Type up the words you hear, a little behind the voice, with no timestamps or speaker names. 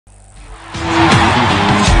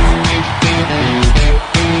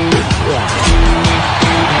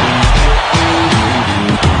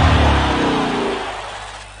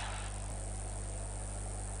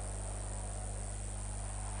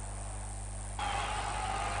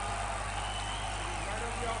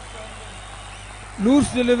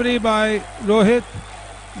Loose delivery by Rohit,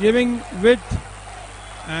 giving width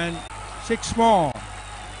and 6 more.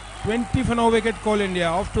 20 for no wicket. Coal India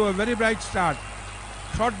off to a very bright start.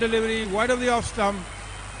 Short delivery wide of the off stump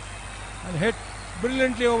and hit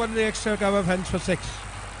brilliantly over the extra cover fence for 6.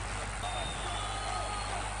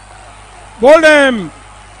 Bowled him.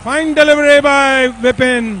 Fine delivery by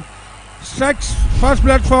Vipin. Strikes first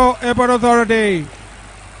blood for Airport Authority.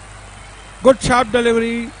 Good sharp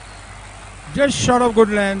delivery. Just short of good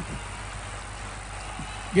length.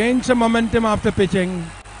 Gained some momentum after pitching.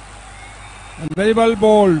 And very well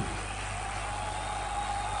bowled.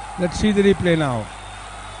 Let's see the replay now.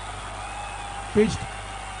 Pitched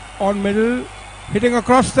on middle. Hitting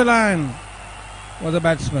across the line was a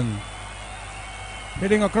batsman.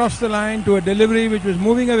 Hitting across the line to a delivery which was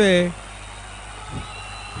moving away.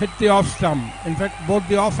 Hit the off stump. In fact, both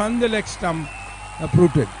the off and the leg stump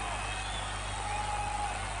uprooted.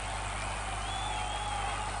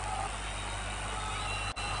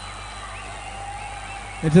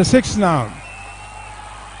 It's a 6 now.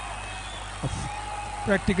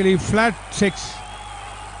 Practically flat 6.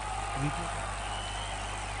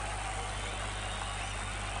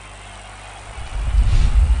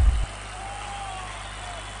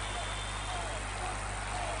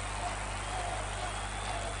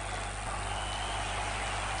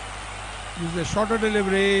 This is a shorter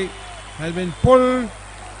delivery, has been pulled.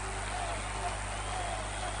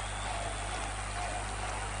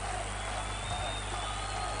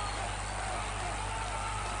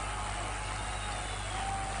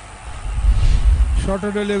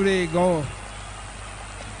 Shorter delivery, go.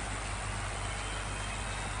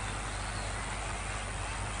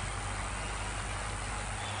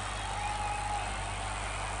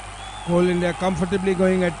 Coal India comfortably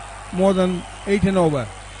going at more than 8 and over.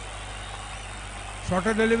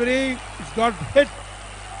 Shorter delivery, it's got hit.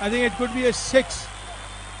 I think it could be a 6.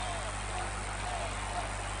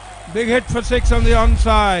 Big hit for 6 on the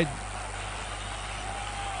onside.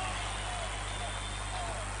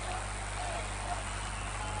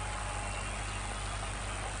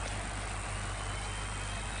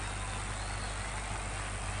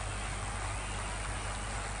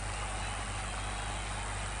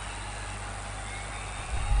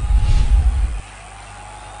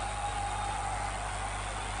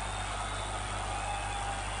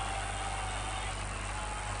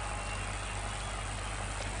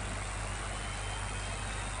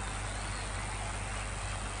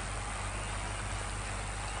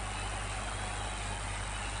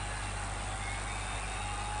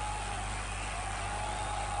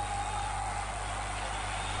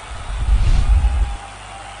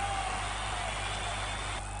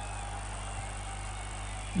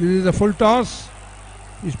 This is a full toss.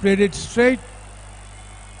 He's played it straight.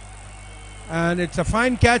 And it's a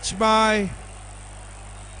fine catch by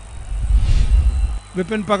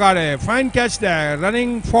Vipin Pagare. Fine catch there.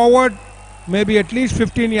 Running forward maybe at least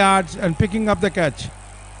 15 yards and picking up the catch.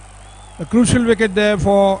 A crucial wicket there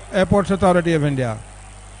for Airports Authority of India.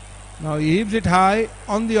 Now he heaves it high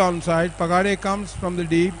on the onside. Pagare comes from the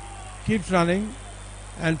deep, keeps running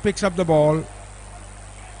and picks up the ball.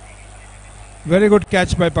 Very good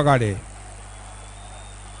catch by Pagade.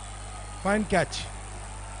 Fine catch.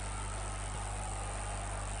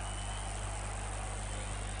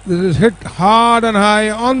 This is hit hard and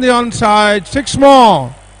high on the onside. 6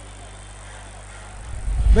 more.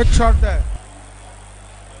 Big shot there.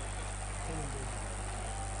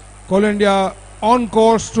 Coal India on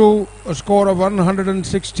course to a score of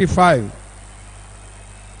 165,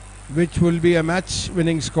 which will be a match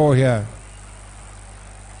winning score here.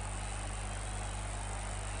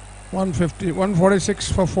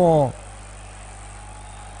 146 for 4.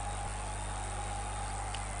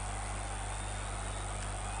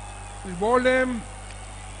 He bowled him.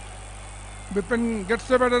 Vipin gets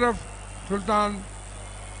the better of Sultan.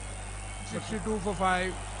 62 for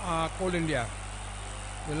 5. Coal India.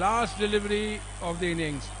 The last delivery of the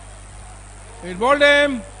innings. He bowled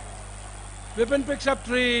him. Vipin picks up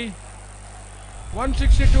 3.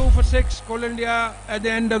 162 for 6. Coal India at the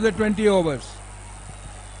end of the 20 overs.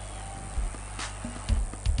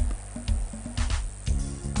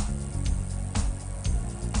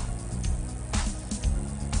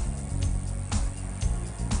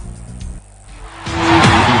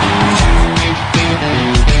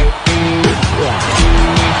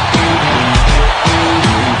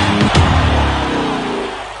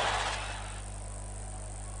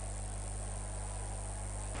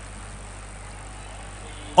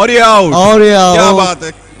 और ये out. और ये out. क्या बात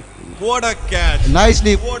है। What a catch।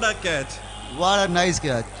 Nicely। What a catch। What a nice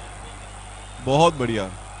catch। बहुत बढ़िया।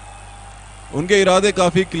 उनके इरादे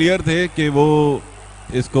काफी क्लियर थे कि वो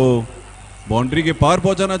इसको बाउंड्री के पार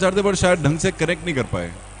पहुंचाना चाहते पर शायद ढंग से कनेक्ट नहीं कर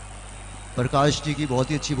पाए। प्रकाश जी की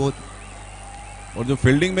बहुत ही अच्छी, बहुत और जो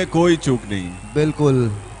फील्डिंग में कोई चूक नहीं,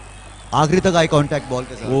 बिल्कुल आखिरी तक आई कांटेक्ट बॉल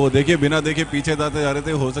के साथ। वो देखिए बिना देखे पीछे जाते जा रहे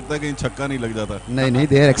थे, हो सकता है कहीं छक्का नहीं लग जाता। नहीं नहीं,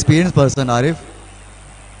 they are experience person Arif.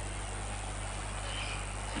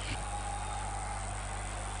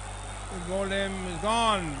 Ball aim is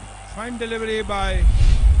gone. Fine delivery by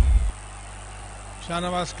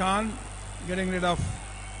Shahnawaz Khan, getting rid of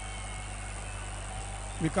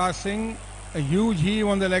Vikas Singh. A huge heave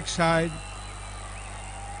on the leg side,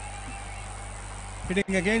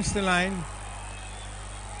 hitting against the line,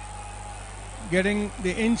 getting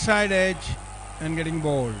the inside edge and getting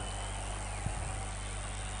bowled.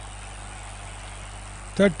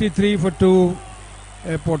 33 for 2,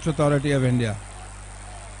 Airports Authority of India.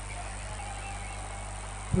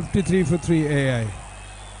 53 for 3, AAI.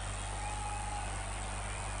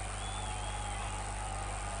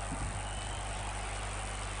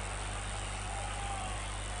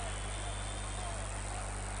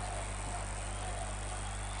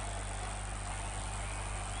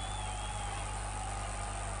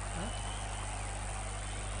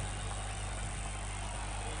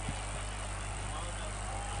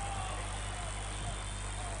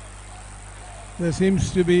 There seems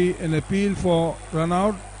to be an appeal for run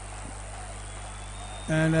out,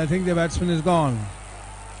 and I think the batsman is gone.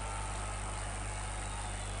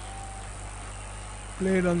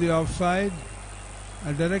 Played on the offside,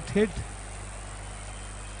 a direct hit.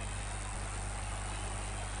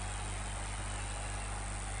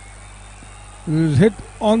 It was hit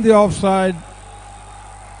on the offside,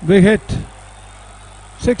 big hit,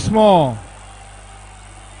 6 more.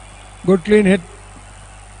 Good clean hit.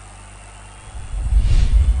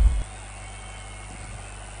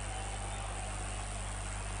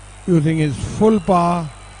 Using his full power.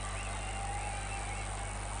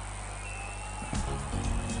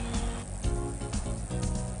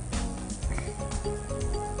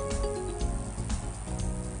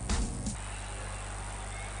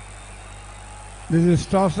 This is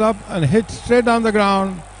tossed up and hit straight down the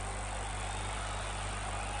ground.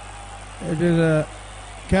 It is a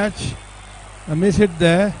catch, a miss hit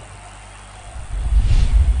there.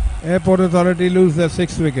 Airport Authority lose their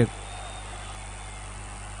 6th wicket.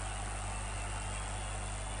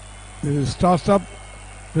 This is tossed up.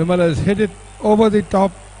 Vimal has hit it over the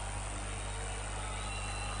top,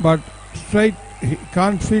 but straight. He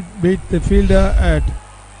can't beat the fielder at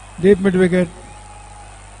deep mid wicket.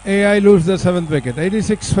 AI lose the 7th wicket.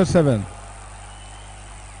 86 for 7.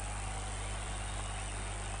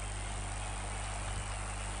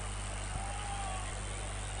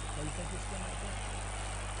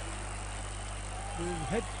 This is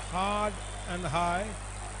hit hard and high.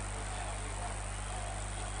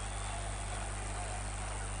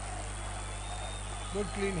 Good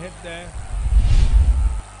clean hit there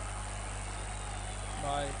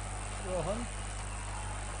by Rohan.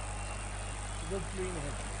 Good clean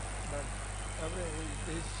hit, but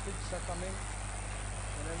his hits are coming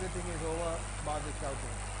and everything is over by the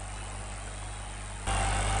shouting.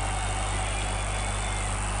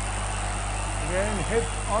 Again hit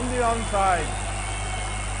on the onside.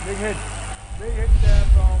 Big hit there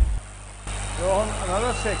from Rohan.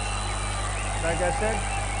 Another 6. Like I said,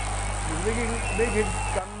 big hit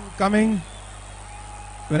coming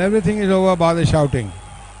when everything is over by the shouting.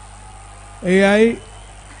 AI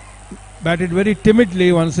batted very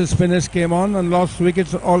timidly once the spinners came on and lost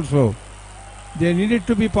wickets also. They needed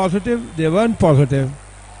to be positive, they weren't positive.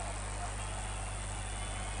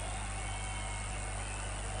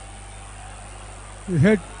 He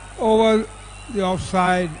hit over the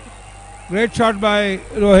offside. Great shot by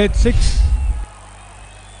Rohit, 6.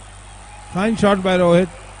 Fine shot by Rohit.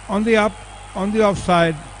 On the up, on the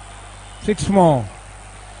offside, 6 more.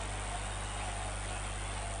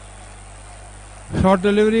 Short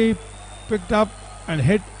delivery, picked up and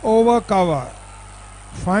hit over cover.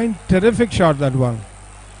 Fine, terrific shot that one.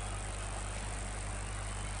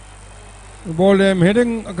 The ball aim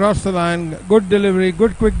hitting across the line. Good delivery,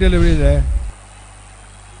 good quick delivery there.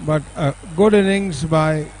 But a good innings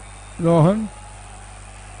by Rohan.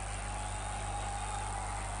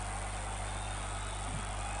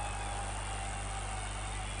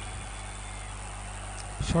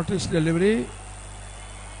 Shortish delivery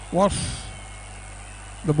was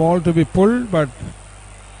the ball to be pulled, but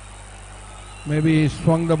maybe he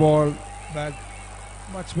swung the ball back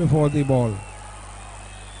much before the ball.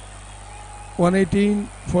 118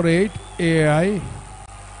 for 8, AAI.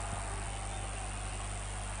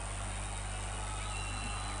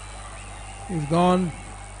 He's gone.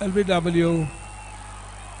 LBW.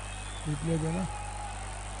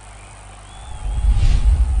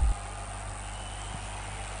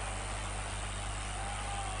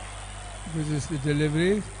 This is the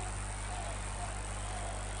delivery.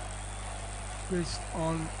 Pitched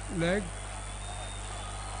on leg.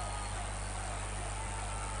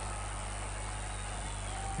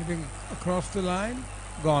 Hitting across the line.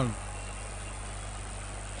 Gone.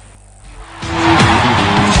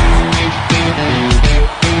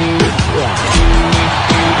 Yeah.